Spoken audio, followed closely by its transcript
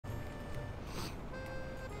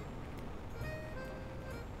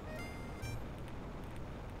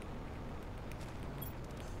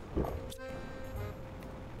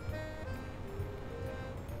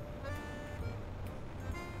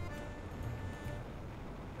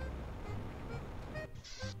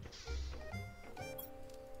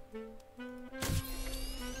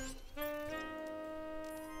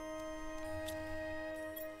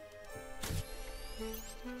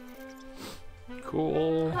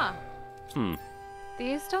Cool. Huh. Hmm.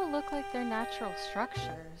 These don't look like they're natural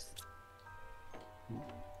structures.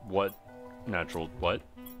 What? Natural what?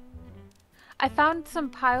 I found some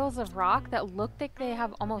piles of rock that look like they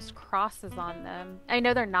have almost crosses on them. I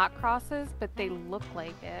know they're not crosses, but they look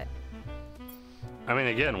like it. I mean,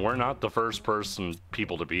 again, we're not the first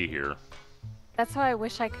people to be here. That's how I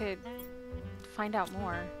wish I could find out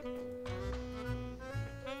more.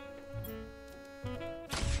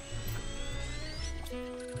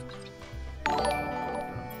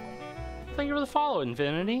 Thank you for the follow,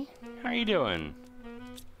 Infinity. How are you doing?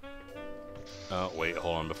 Oh, wait,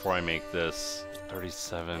 hold on. Before I make this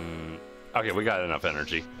 37... Okay, we got enough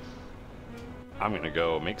energy. I'm gonna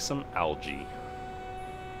go make some algae.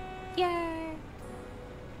 Yay!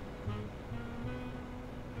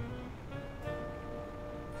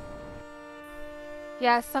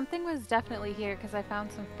 Yeah, something was definitely here because I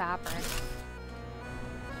found some fabric.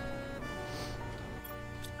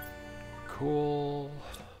 Cool.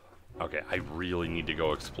 Okay, I really need to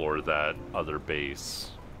go explore that other base.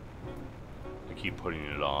 I keep putting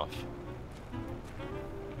it off.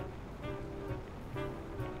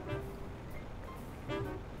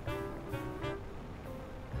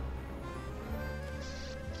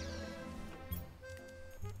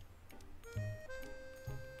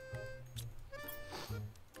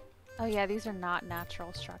 Oh yeah, these are not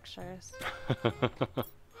natural structures.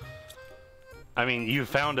 I mean, you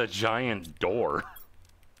found a giant door.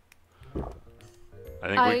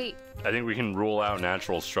 I think we can rule out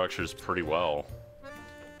natural structures pretty well.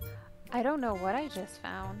 I don't know what I just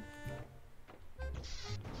found.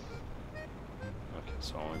 Okay,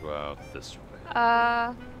 so I want to go out this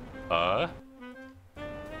way.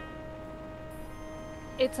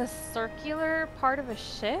 It's a circular part of a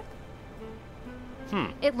ship? Hmm.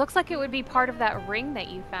 It looks like it would be part of that ring that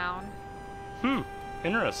you found. Hmm.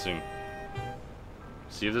 Interesting.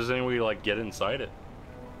 See if there's any way to, like, get inside it.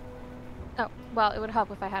 Oh, well, it would help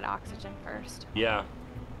if I had oxygen first. Yeah.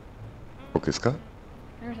 There's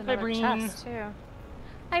another chest, too.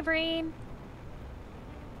 Hi, Breen.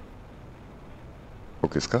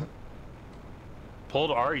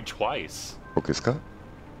 Pulled Ari twice.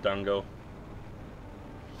 Dungo.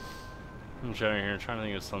 I'm shouting here, trying to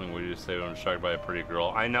think of something we do say when I'm distracted by a pretty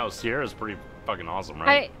girl. I know, Sierra's pretty fucking awesome,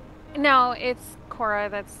 right? No, it's Cora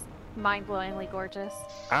that's mind-blowingly gorgeous.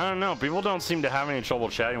 I don't know, people don't seem to have any trouble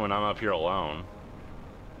chatting when I'm up here alone.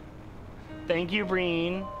 Thank you,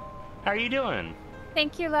 Breen. How are you doing?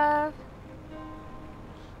 Thank you, love.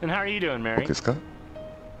 And how are you doing, Mary?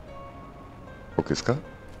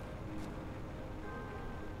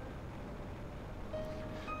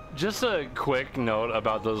 Just a quick note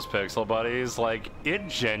about those Pixel Buddies, like, it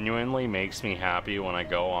genuinely makes me happy when I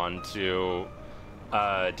go on to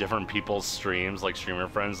different people's streams, like streamer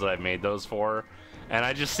friends that I've made those for, and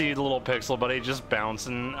I just see the little Pixel Buddy just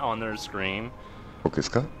bouncing on their screen.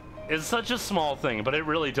 It's such a small thing, but it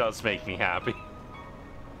really does make me happy.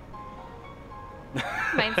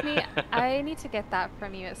 Reminds me, I need to get that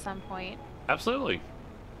from you at some point. Absolutely.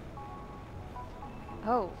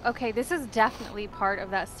 Oh, okay, this is definitely part of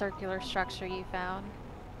that circular structure you found.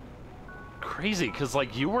 Crazy, because,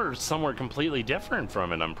 like, you were somewhere completely different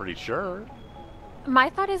from it, I'm pretty sure. My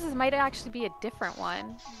thought is this might actually be a different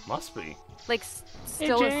one. Must be. Like,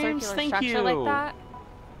 still hey, James, a circular structure like that.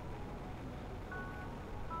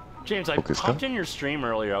 James, I popped in your stream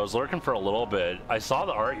earlier. I was lurking for a little bit. I saw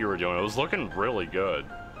the art you were doing. It was looking really good.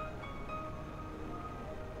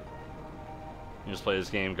 You just played this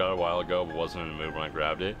game, got it a while ago, but wasn't in the mood when I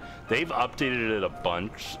grabbed it. They've updated it a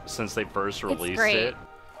bunch since they first released it.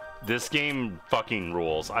 This game fucking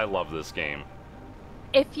rules. I love this game.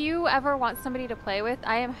 If you ever want somebody to play with,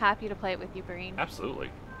 I am happy to play it with you, Breen. Absolutely.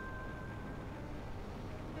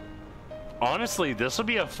 Honestly, this would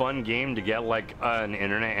be a fun game to get, like, an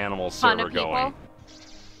internet animal server going.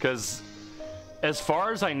 Because, as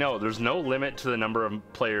far as I know, there's no limit to the number of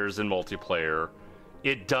players in multiplayer.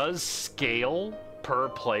 It does scale per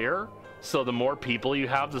player, so the more people you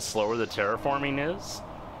have, the slower the terraforming is.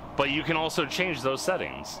 But you can also change those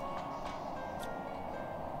settings.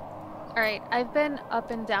 Alright, I've been up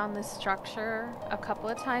and down this structure a couple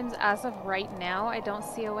of times. As of right now, I don't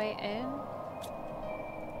see a way in.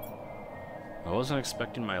 I wasn't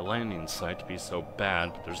expecting my landing site to be so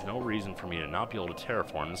bad, but there's no reason for me to not be able to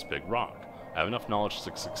terraform this big rock. I have enough knowledge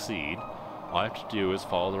to succeed. All I have to do is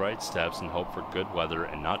follow the right steps and hope for good weather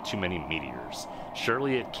and not too many meteors.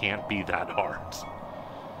 Surely it can't be that hard.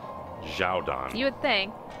 Zhaodan. You would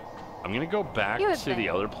think. I'm gonna go back to the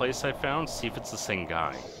other place I found, see if it's the same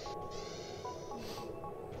guy.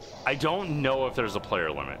 I don't know if there's a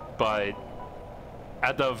player limit, but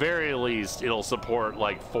at the very least, it'll support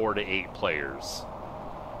like 4 to 8 players.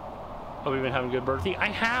 Have you been having a good birthday? I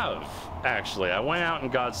have, actually. I went out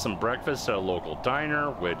and got some breakfast at a local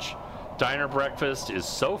diner, which diner breakfast is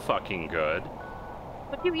so fucking good.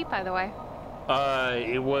 What did you eat, by the way?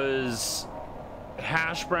 It was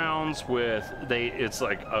hash browns with it's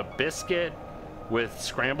like a biscuit with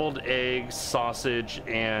scrambled eggs, sausage,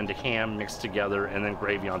 and ham mixed together, and then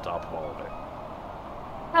gravy on top of all of it.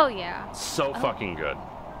 Hell yeah. So fucking good.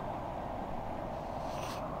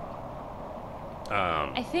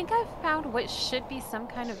 I think I've found what should be some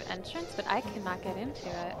kind of entrance, but I cannot get into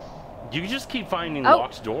it. You just keep finding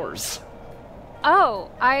locked doors.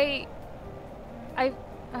 Oh, I'm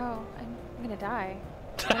gonna die.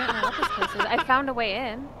 I don't know what this place is. I found a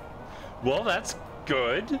way in. Well, that's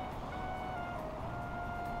good.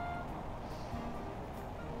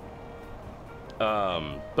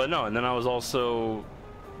 But no, and then I was also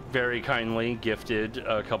very kindly gifted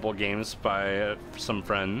a couple games by some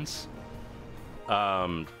friends.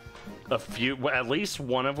 A few, at least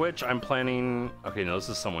one of which I'm planning. Okay, no, this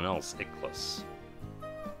is someone else. Ickless.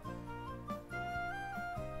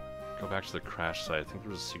 Go back to the crash site. I think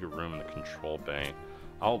there was a secret room in the control bay.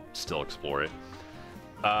 I'll still explore it.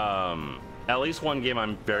 At least one game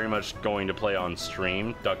I'm very much going to play on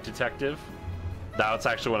stream, Duck Detective. That's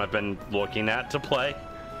actually what I've been looking at to play.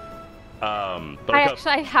 But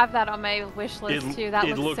I have that on my wish list too. That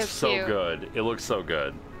looks so cute. Good. It looks so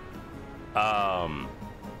good.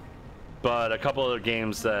 But a couple other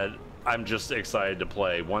games that I'm just excited to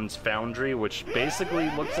play. One's Foundry, which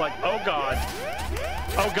basically looks like, oh god,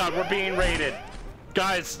 we're being raided.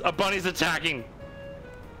 Guys, a bunny's attacking.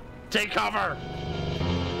 Take cover.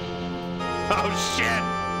 Oh shit.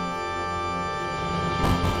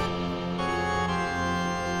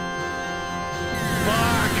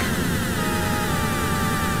 Fuck.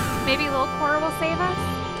 Maybe Lil Cora will save us?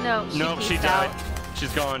 No, she died.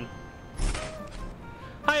 She's gone.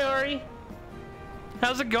 Hi, Ari.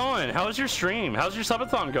 How's it going? How's your stream? How's your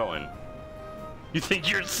subathon going? You think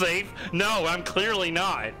you're safe? No, I'm clearly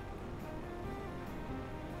not.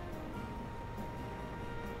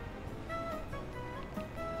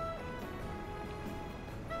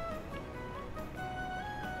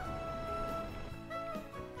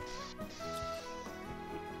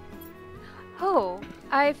 Oh,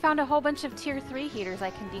 I found a whole bunch of tier 3 heaters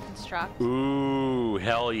I can deconstruct. Ooh,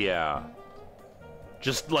 hell yeah.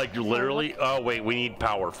 Just like literally. Oh wait, we need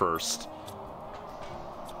power first.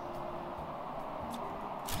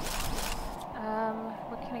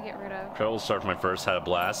 What can I get rid of? I will start my first. Had a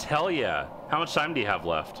blast. Hell yeah. How much time do you have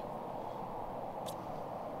left?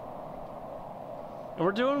 And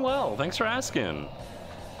we're doing well. Thanks for asking.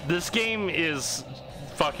 This game is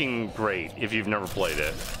fucking great if you've never played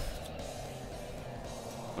it.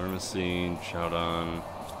 Pharmacy, shout on.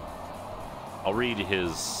 I'll read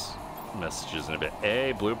his messages in a bit.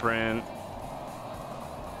 Hey, blueprint.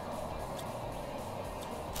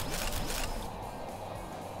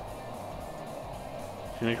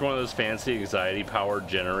 Can you make one of those fancy anxiety-powered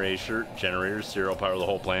generators, zero power the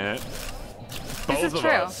whole planet? Both of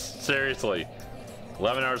us. Seriously.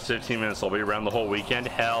 11 hours, 15 minutes. I'll be around the whole weekend.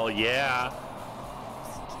 Hell yeah.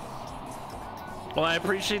 Well, I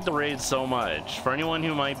appreciate the raid so much. For anyone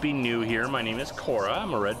who might be new here, my name is Cora.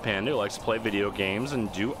 I'm a red panda who likes to play video games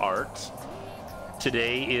and do art.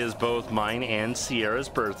 Today is both mine and Sierra's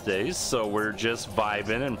birthdays, so we're just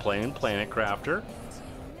vibing and playing Planet Crafter.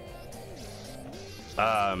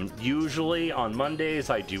 Usually on Mondays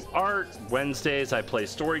I do art, Wednesdays I play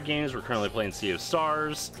story games. We're currently playing Sea of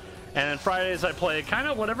Stars, and then Fridays I play kind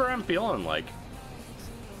of whatever I'm feeling like.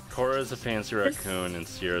 Cora's a fancy raccoon and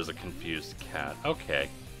Sierra's a confused cat. Okay.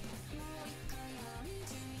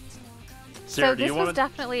 Sierra, so this was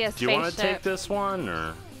definitely a spaceship. Do you want to take this one,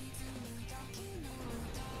 or?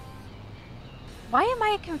 Why am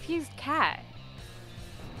I a confused cat?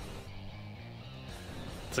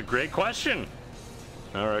 It's a great question.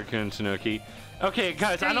 All right, Raccoon Tanuki. Okay,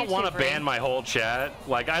 guys, I don't want to ban my whole chat.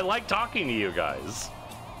 Like, I like talking to you guys.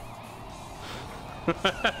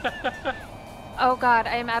 Oh god,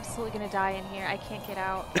 I am absolutely gonna die in here. I can't get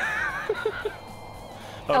out. Okay,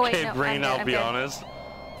 oh, wait, no, Brain, I'll be good. honest.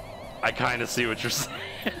 I kind of see what you're saying.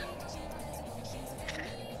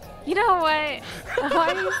 You know what?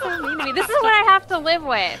 Why are you so mean to me? This is what I have to live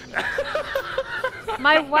with.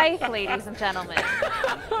 My wife, ladies and gentlemen.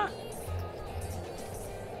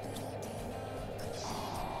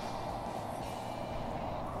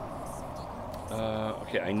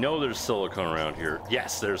 Okay, I know there's silicone around here.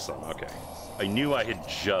 Yes, there's some. Okay. I knew I had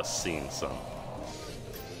just seen some.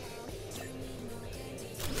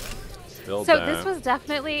 So this was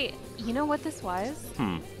definitely, You know what this was?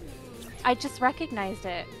 Hmm. I just recognized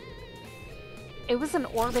it. It was an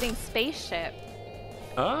orbiting spaceship.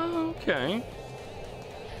 Oh, okay.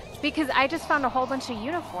 Because I just found a whole bunch of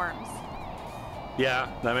uniforms. Yeah,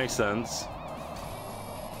 that makes sense.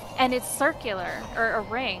 And it's circular, or a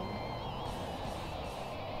ring.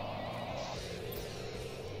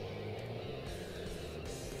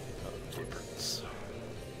 Blueprints.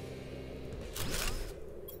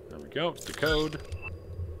 There we go. The code.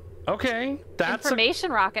 Okay, that's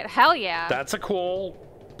information rocket. Hell yeah. That's a cool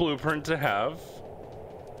blueprint to have.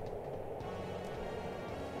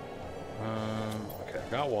 Okay,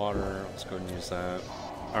 I got water. Let's go ahead and use that.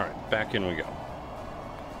 All right, back in we go.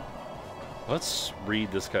 Let's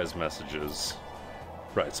read this guy's messages.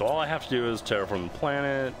 Right, so all I have to do is terraform the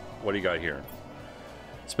planet. What do you got here?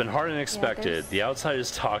 It's been harder than expected. The outside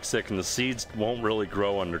is toxic and the seeds won't really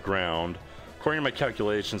grow underground. According to my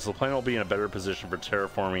calculations, the planet will be in a better position for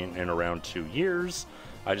terraforming in around 2 years.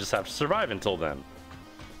 I just have to survive until then.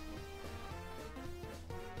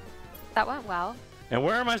 That went well. And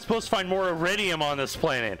where am I supposed to find more iridium on this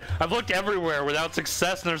planet? I've looked everywhere without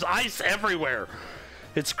success, and there's ice everywhere.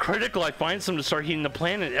 It's critical I find some to start heating the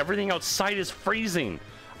planet. Everything outside is freezing.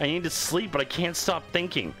 I need to sleep, but I can't stop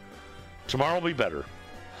thinking. Tomorrow will be better.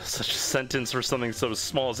 Such a sentence for something so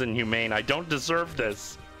small is inhumane. I don't deserve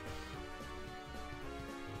this.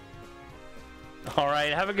 All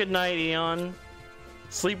right, have a good night, Eon.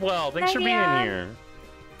 Sleep well. Thanks for being here.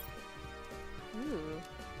 Ooh.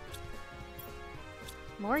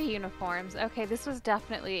 More uniforms. Okay, this was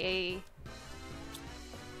definitely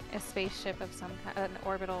a spaceship of some kind, an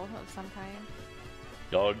orbital of some kind.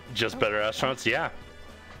 Y'all just better astronauts, yeah.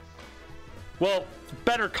 Well,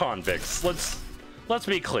 better convicts. Let's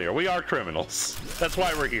be clear. We are criminals. That's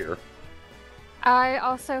why we're here. I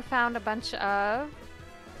also found a bunch of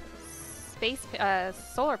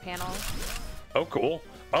solar panels. Oh, cool.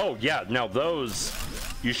 Oh, yeah. Now those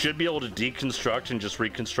you should be able to deconstruct and just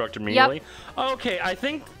reconstruct immediately. Yep. Okay, I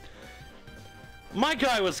think my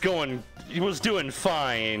guy was doing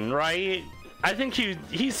fine, right? I think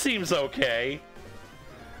he seems okay.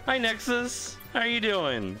 Hi, Nexus. How are you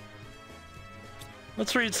doing?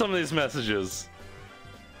 Let's read some of these messages.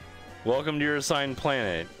 Welcome to your assigned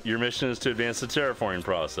planet. Your mission is to advance the terraforming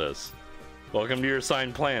process. Welcome to your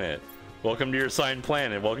assigned planet. Welcome to your assigned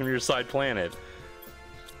planet. Welcome to your assigned planet.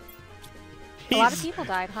 A lot of people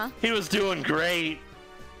died, huh? He was doing great.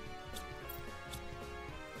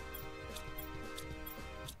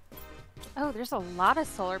 Oh, there's a lot of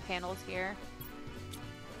solar panels here.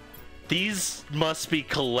 These must be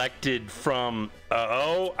collected from...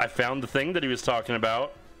 oh, I found the thing that he was talking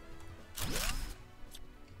about.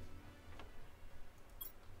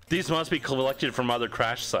 These must be collected from other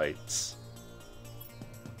crash sites.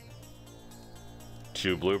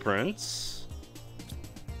 2 blueprints.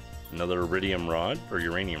 Another iridium rod, or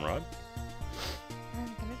uranium rod. I'm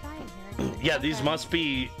gonna die in here. Yeah, these must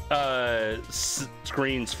be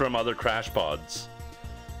screens from other crash pods.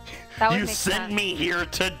 You sent me here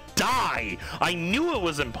to die! I knew it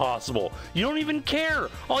was impossible! You don't even care!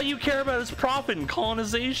 All you care about is profit and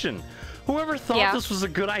colonization! Whoever thought this was a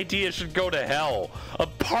good idea should go to hell! A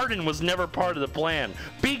pardon was never part of the plan!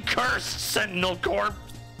 Be cursed, Sentinel Corp!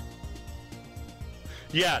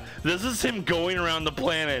 Yeah, this is him going around the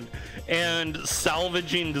planet and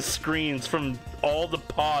salvaging the screens from all the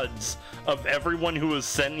pods of everyone who was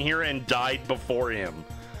sent here and died before him.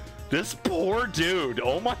 This poor dude,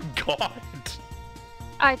 oh my god.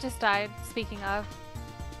 I just died, speaking of.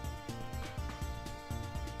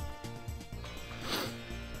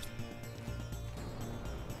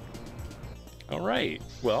 Alright,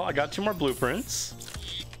 well, I got 2 more blueprints.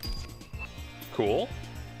 Cool.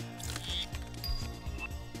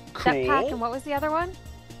 Cool. Jetpack, and what was the other one?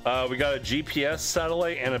 We got a GPS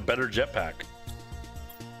satellite and a better jetpack.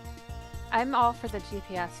 I'm all for the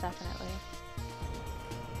GPS, definitely.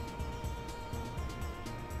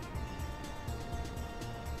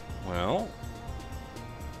 Well,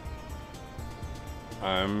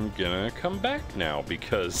 I'm gonna come back now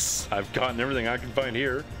because I've gotten everything I can find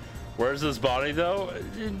here. Where's this body, though?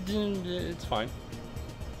 It's fine.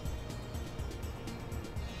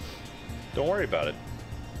 Don't worry about it.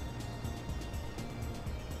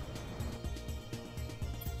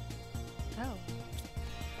 Oh.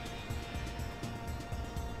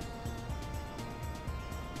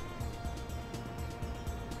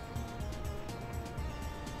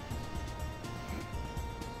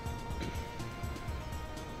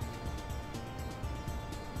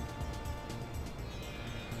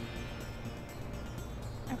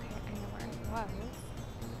 Okay, I know where it was.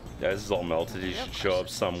 Yeah, this is all melted. He should show up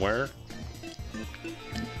somewhere.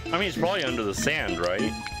 I mean, he's probably under the sand, right?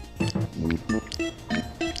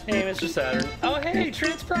 Hey, Mr. Saturn. Oh, hey,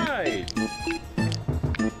 Trans Pride!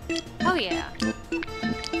 Oh, yeah.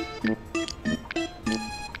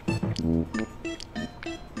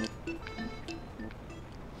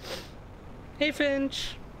 Hey,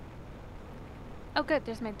 Finch! Oh, good.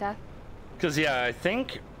 There's my death. Because, yeah, I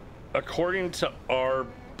think, according to our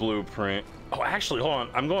blueprint... Oh, actually, hold on.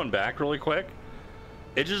 I'm going back really quick.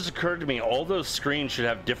 It just occurred to me, all those screens should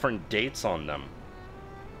have different dates on them.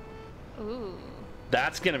 Ooh.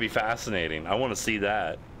 That's going to be fascinating. I want to see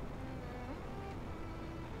that.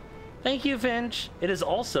 Thank you, Finch. It is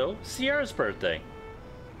also Sierra's birthday.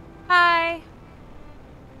 Hi.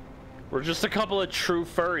 We're just a couple of true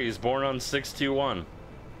furries born on 6/21.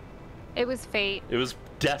 It was fate. It was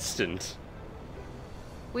destined.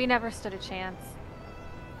 We never stood a chance.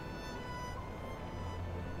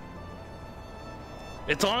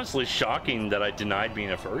 It's honestly shocking that I denied being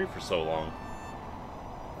a furry for so long.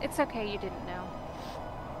 It's okay, you didn't know.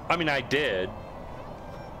 I mean, I did.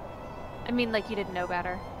 I mean, like, you didn't know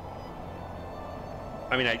better.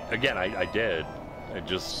 I mean, I did. I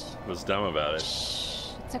just was dumb about it. Shh.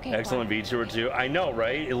 It's okay. Excellent VTuber too. I know,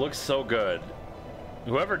 right? It looks so good.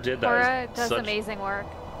 Whoever did that Cora does amazing work.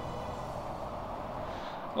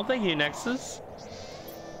 Well, thank you, Nexus.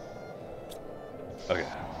 Okay.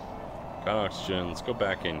 Got oxygen. Let's go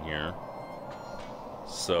back in here.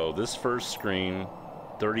 So this first screen,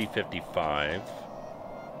 3055.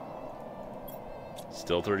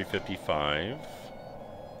 Still 3055.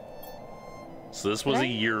 So this was a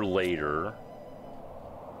year later.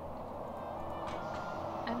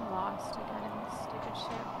 I'm lost again in this stupid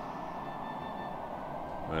ship.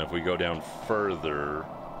 And if we go down further,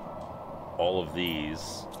 all of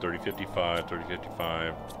these, 3055,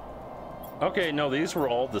 3055. Okay, no, these were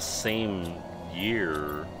all the same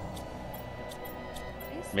year.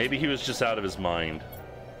 Maybe he was just out of his mind.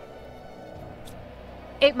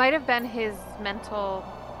 It might have been his mental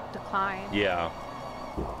decline. Yeah.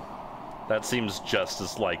 That seems just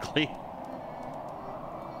as likely.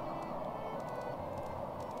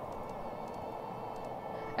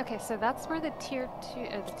 Okay, so that's where the tier 2,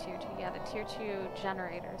 the tier 2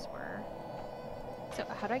 generators were. So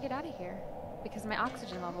how do I get out of here? Because my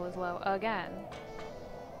oxygen level is low again.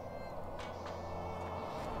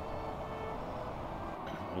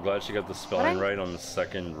 I'm glad she got the spelling right on the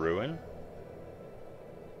second ruin.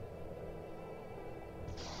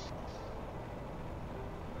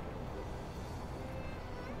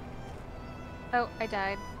 Oh, I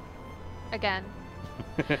died. Again.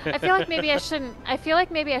 I feel like maybe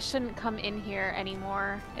I shouldn't come in here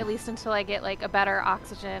anymore, at least until I get like a better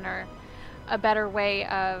oxygen or a better way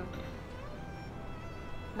of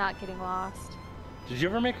not getting lost. Did you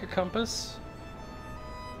ever make a compass?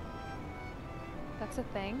 That's a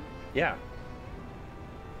thing? Yeah.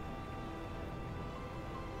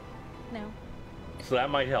 No. So that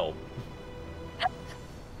might help.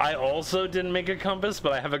 I also didn't make a compass,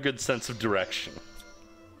 but I have a good sense of direction.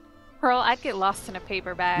 Pearl, I'd get lost in a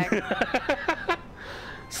paper bag.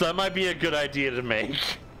 So that might be a good idea to make.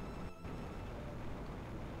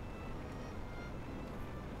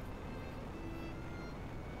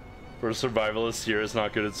 For a survivalist, Sierra's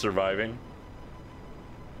not good at surviving.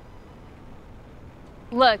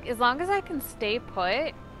 Look, as long as I can stay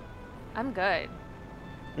put, I'm good.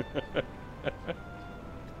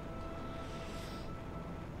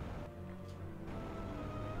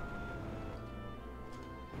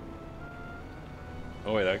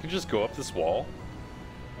 Oh wait, I can just go up this wall?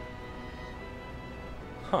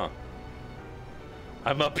 Huh.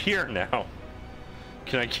 I'm up here now.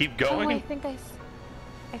 Can I keep going? Oh, I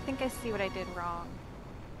think I see what I did wrong.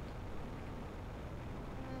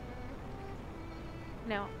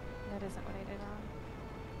 No, that isn't what I did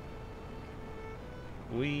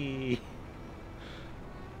wrong.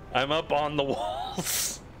 I'm up on the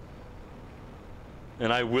walls.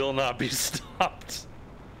 And I will not be stopped.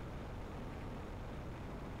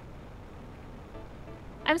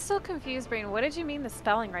 I'm still confused, Brain. What did you mean the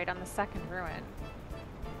spelling right on the second ruin?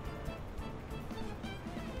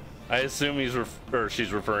 I assume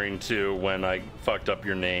she's referring to when I fucked up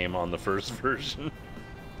your name on the first version.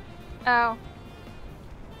 Oh.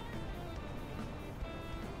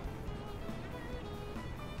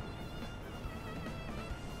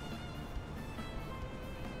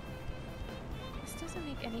 This doesn't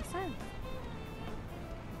make any sense.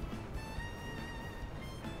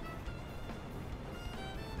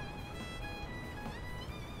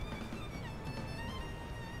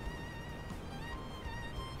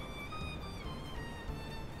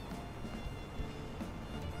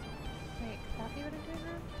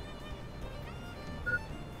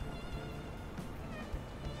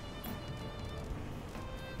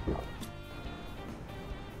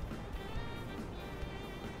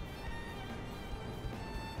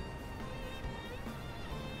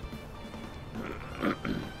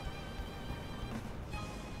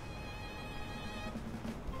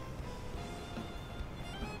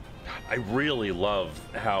 I really love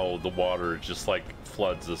how the water just like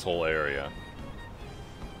floods this whole area.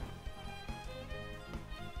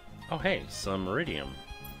 Oh hey, some iridium.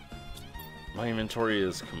 My inventory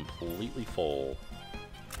is completely full.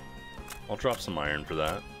 I'll drop some iron for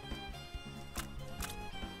that.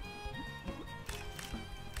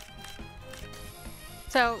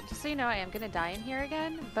 So, just so you know, I am gonna die in here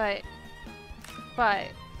again, but I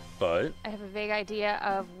have a vague idea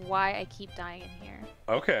of why I keep dying in here.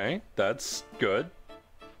 Okay, that's good.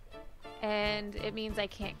 And it means I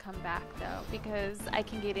can't come back though, because I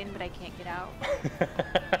can get in, but I can't get out.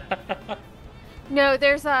 No,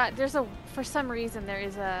 there's a for some reason there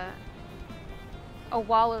is a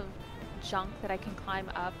wall of junk that I can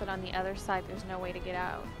climb up, but on the other side there's no way to get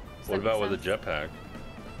out. What about with a jetpack?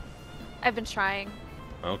 I've been trying.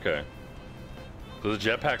 Okay. So the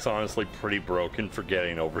jetpack's honestly pretty broken for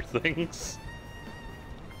getting over things.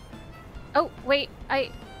 Oh, wait,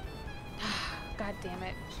 God damn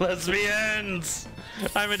it. Lesbians!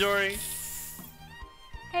 Hi, Midori.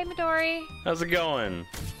 Hey, Midori. How's it going?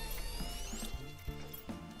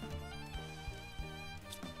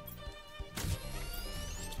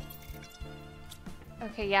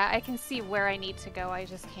 Okay, yeah, I can see where I need to go. I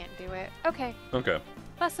just can't do it. Okay. Okay.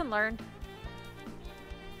 Lesson learned.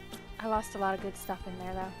 I lost a lot of good stuff in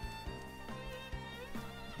there, though.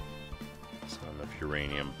 It's not enough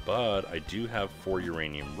uranium, but I do have 4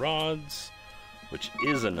 uranium rods, which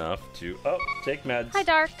is enough to... Oh, take meds. Hi,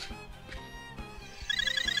 Dark.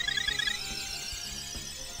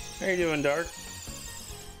 How you doing, Dark?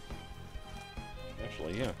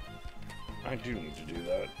 Actually, yeah. I do need to do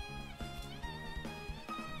that.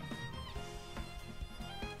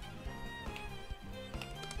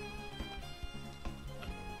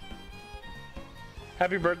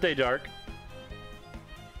 Happy birthday, Dark.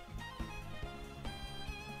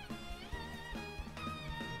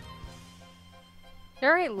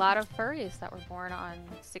 There are a lot of furries that were born on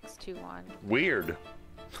 621. Weird.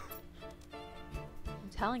 I'm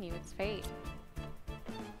telling you, it's fate.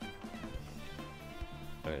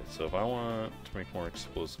 Okay, so if I want to make more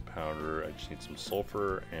explosive powder, I just need some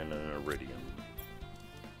sulfur and an iridium.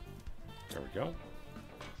 There we go.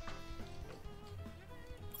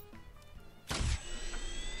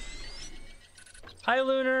 Hi,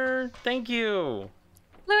 Lunar. Thank you.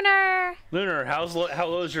 Lunar. Lunar, how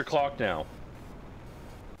low is your clock now?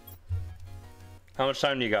 How much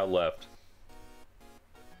time do you got left?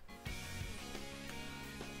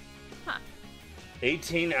 Huh.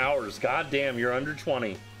 18 hours. God damn, you're under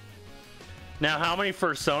 20. Now, how many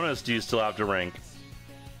personas do you still have to rank?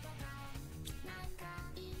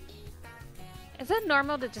 Is it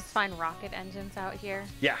normal to just find rocket engines out here?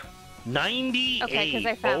 Yeah. 98. Okay, 'cause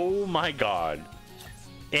I found... Oh my god.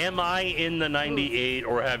 Am I in the 98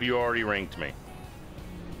 or have you already ranked me?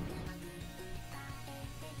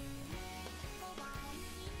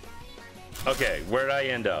 Okay, where'd I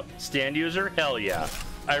end up? Stand user? Hell yeah.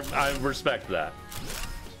 I respect that.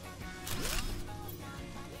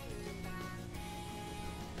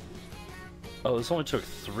 Oh, this only took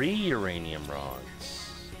 3 uranium rods.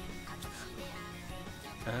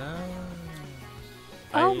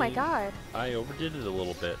 Oh my god. I overdid it a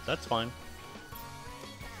little bit. That's fine.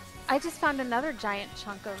 I just found another giant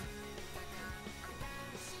chunk of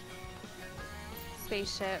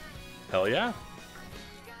spaceship. Hell yeah.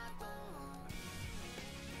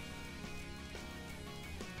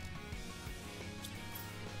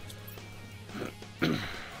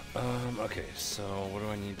 Okay, so what do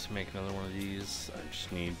I need to make another one of these? I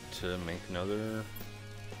just need to make another...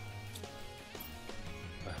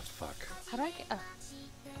 fuck. How do I get...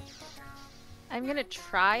 I'm gonna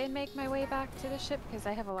try and make my way back to the ship because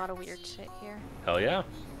I have a lot of weird shit here. Hell yeah.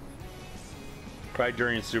 Cried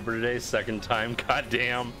during Super today, second time,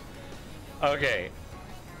 goddamn. Okay.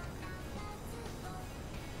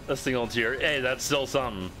 A single tier. Hey, that's still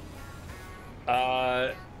something.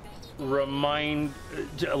 Let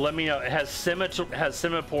me know, has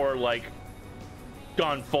Singapore like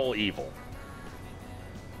gone full evil?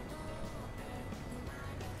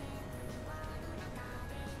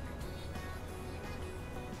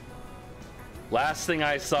 Last thing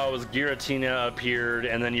I saw was Giratina appeared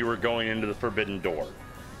and then you were going into the forbidden door.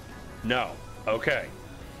 No. Okay.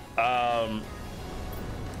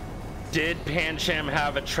 Did Pancham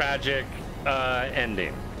have a tragic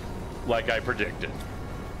ending like I predicted?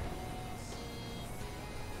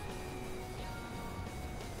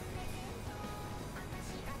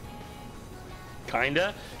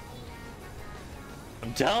 Kinda.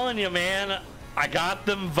 I'm telling you, man, I got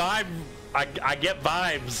them vibe. I get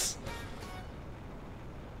vibes.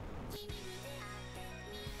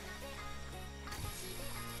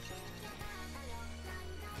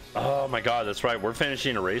 Oh my god, that's right. We're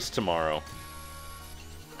finishing a race tomorrow.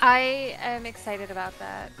 I am excited about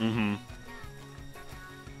that. Mm-hmm.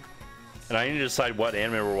 And I need to decide what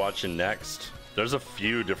anime we're watching next. There's a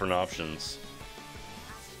few different options.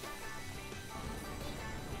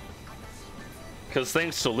 Because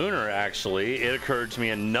thanks to Lunar, actually, it occurred to me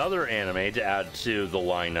another anime to add to the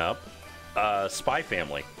lineup, Spy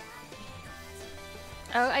Family.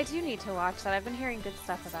 Oh, I do need to watch that. I've been hearing good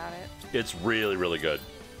stuff about it. It's really, really good.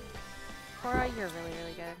 Cora, you're really,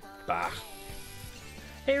 really good. Bah.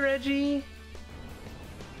 Hey, Reggie.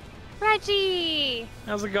 Reggie!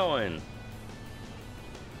 How's it going?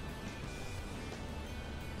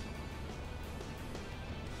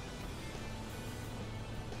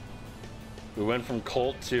 We went from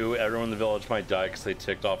cult to everyone in the village might die because they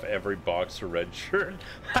ticked off every box for red shirt.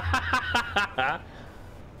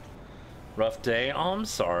 Rough day. Oh, I'm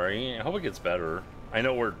sorry. I hope it gets better. I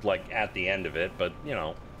know we're like at the end of it, but you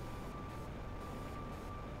know.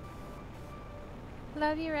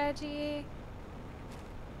 Love you, Reggie.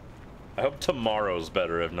 I hope tomorrow's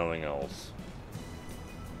better, if nothing else.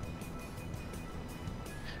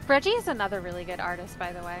 Reggie is another really good artist,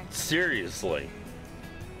 by the way. Seriously.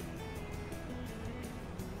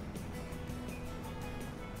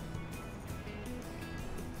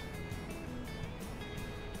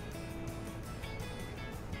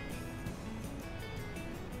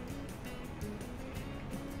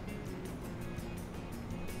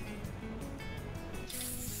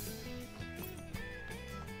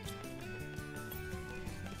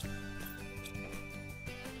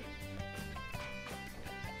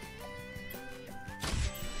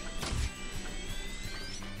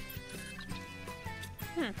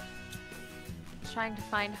 Trying to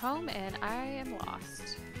find home and I am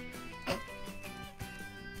lost.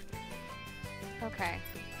 Okay.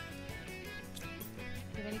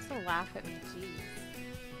 You need to laugh at me, jeez.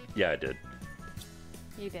 Yeah, I did.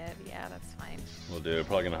 You did, yeah, that's fine. We'll do.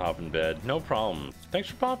 Probably gonna hop in bed. No problem. Thanks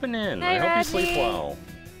for popping in. Hey, I hope Reggie. you sleep well.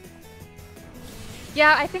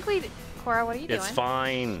 Yeah, I think we... Cora, what are you doing? It's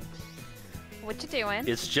fine. What you doing?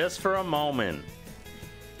 It's just for a moment.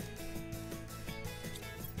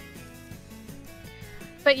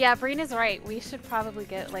 But yeah, Brina's right. We should probably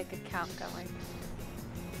get like a count going.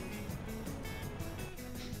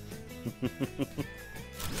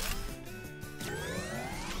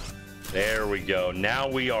 There we go. Now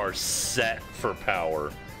we are set for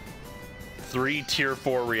power. 3 tier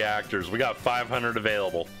 4 reactors. We got 500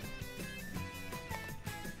 available.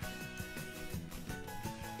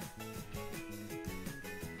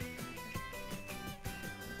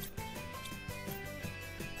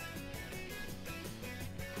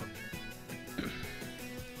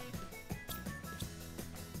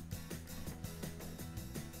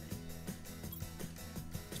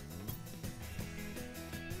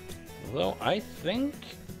 Although I think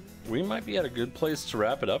we might be at a good place to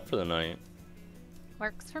wrap it up for the night.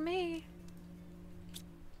 Works for me.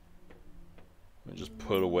 I just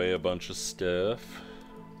put away a bunch of stuff.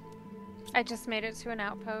 I just made it to an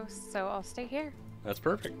outpost, so I'll stay here. That's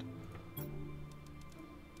perfect.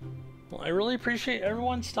 Well, I really appreciate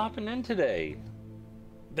everyone stopping in today.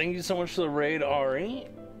 Thank you so much for the raid, Ari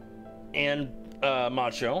and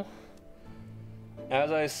Macho.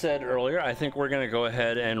 As I said earlier, I think we're going to go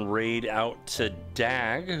ahead and raid out to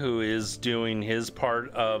Dag, who is doing his part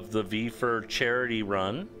of the V4 charity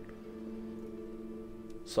run.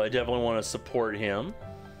 So I definitely want to support him.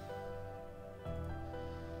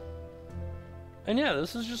 And yeah,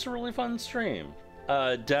 this is just a really fun stream.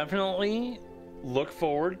 Definitely look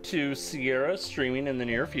forward to Sierra streaming in the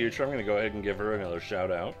near future. I'm going to go ahead and give her another shout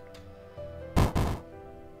out.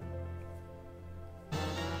 I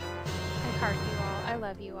heart you all. I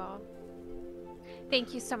love you all.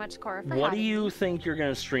 Thank you so much, Cora, for What do having you me. think you're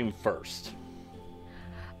going to stream first?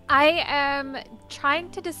 I am trying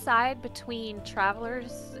to decide between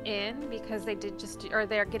Travelers Inn because they did just, or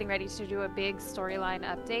they're getting ready to do a big storyline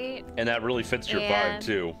update. And that really fits your vibe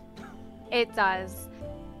too. It does.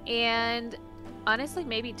 And honestly,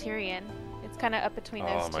 maybe Tyrion. It's kind of up between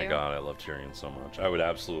those two. Oh my god, I love Tyrion so much. I would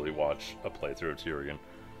absolutely watch a playthrough of Tyrion.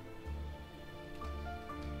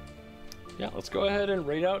 Yeah, let's go ahead and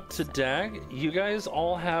raid out to Dag. You guys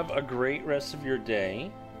all have a great rest of your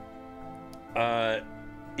day.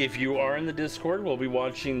 If you are in the Discord, we'll be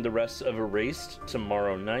watching the rest of Erased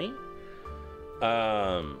tomorrow night.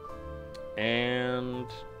 And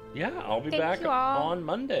yeah, I'll be back on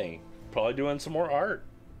Monday. Probably doing some more art.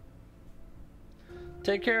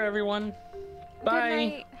 Take care, everyone. Bye. Good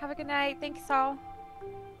night. Have a good night. Thanks all.